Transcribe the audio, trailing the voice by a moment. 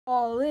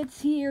Oh,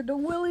 it's here, the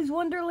Willys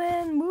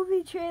Wonderland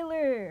movie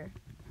trailer.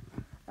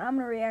 I'm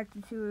gonna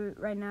react to it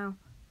right now.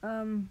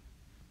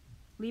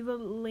 Leave a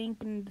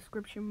link in the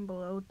description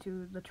below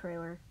to the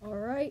trailer.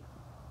 Alright.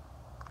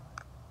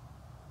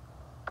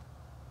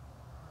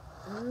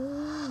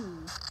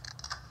 Ooh.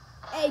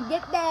 Hey,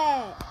 get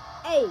that!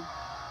 Hey!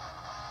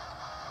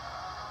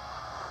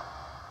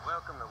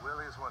 Welcome to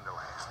Willys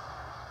Wonderland.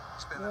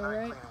 Spend the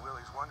night cleaning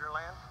Willys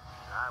Wonderland,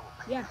 and I will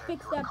pay you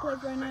fix that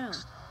place right now.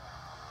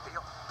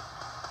 Deal?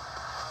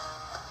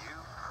 You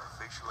are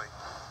officially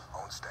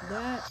on staff.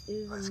 That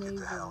is Let's amazing.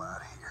 get the hell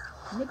out of here.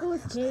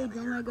 Nicolas Cage,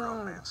 oh my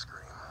god.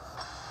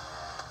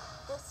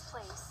 This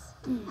place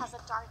has a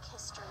dark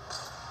history.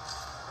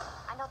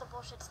 I know the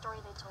bullshit story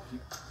they told you.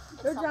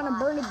 They're trying to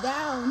burn it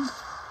down.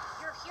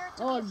 You're here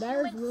to be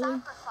a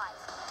human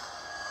sacrifice.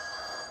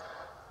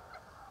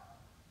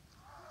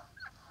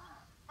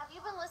 Have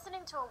you been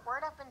listening to a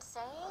word I've been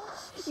saying?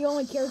 He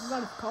only cares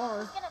about his car.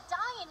 He's gonna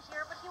die in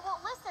here, but he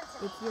won't listen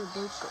to me. It's your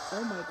birthday.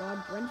 Oh my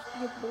god, drenched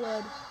with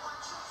blood.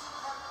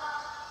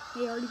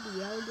 Hey, Artie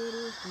the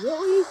alligator.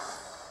 Really?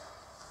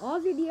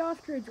 Ozzy the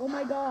ostrich. Oh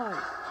my god.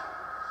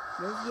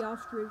 There's the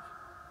ostrich.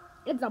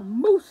 It's a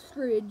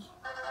moose-stridge.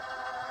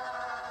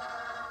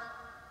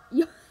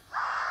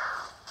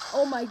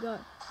 Oh my god.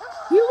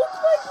 He looks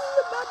like he's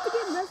about to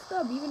get messed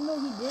up, even though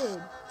he did.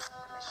 The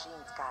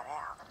machine's got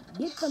out.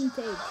 Get some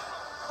tape.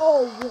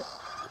 Oh,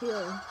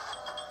 kill.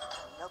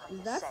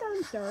 Does that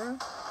sound Sarah?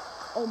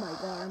 Oh my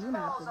god, I'm gonna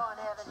have to.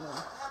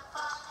 Yeah.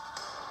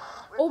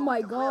 Oh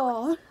my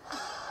god.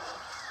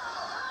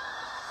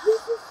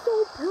 This is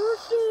so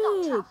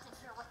perfect.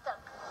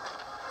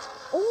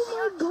 Oh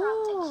my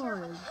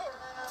god.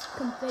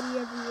 Confetti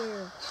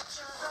everywhere.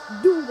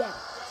 Do that.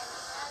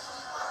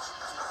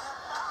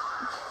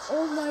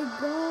 Oh my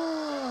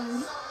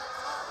god.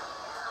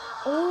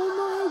 Oh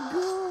my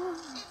god.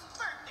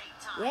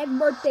 Yeah, it's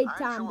birthday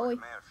time, boy.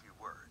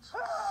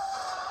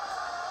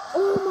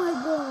 Oh my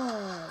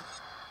god.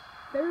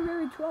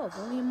 February 12th,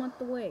 only a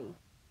month away.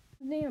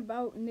 The thing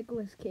about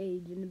Nicolas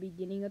Cage in the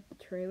beginning of the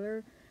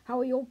trailer,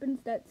 how he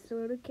opens that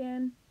soda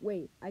can.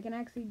 Wait, I can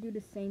actually do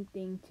the same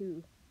thing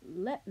too.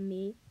 Let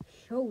me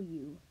show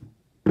you.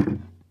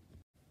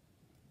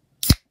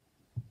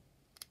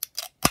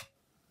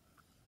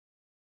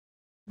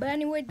 But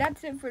anyway,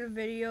 that's it for the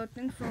video.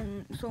 Thanks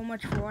so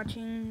much for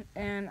watching,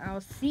 and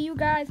I'll see you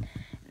guys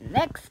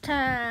next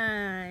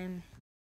time.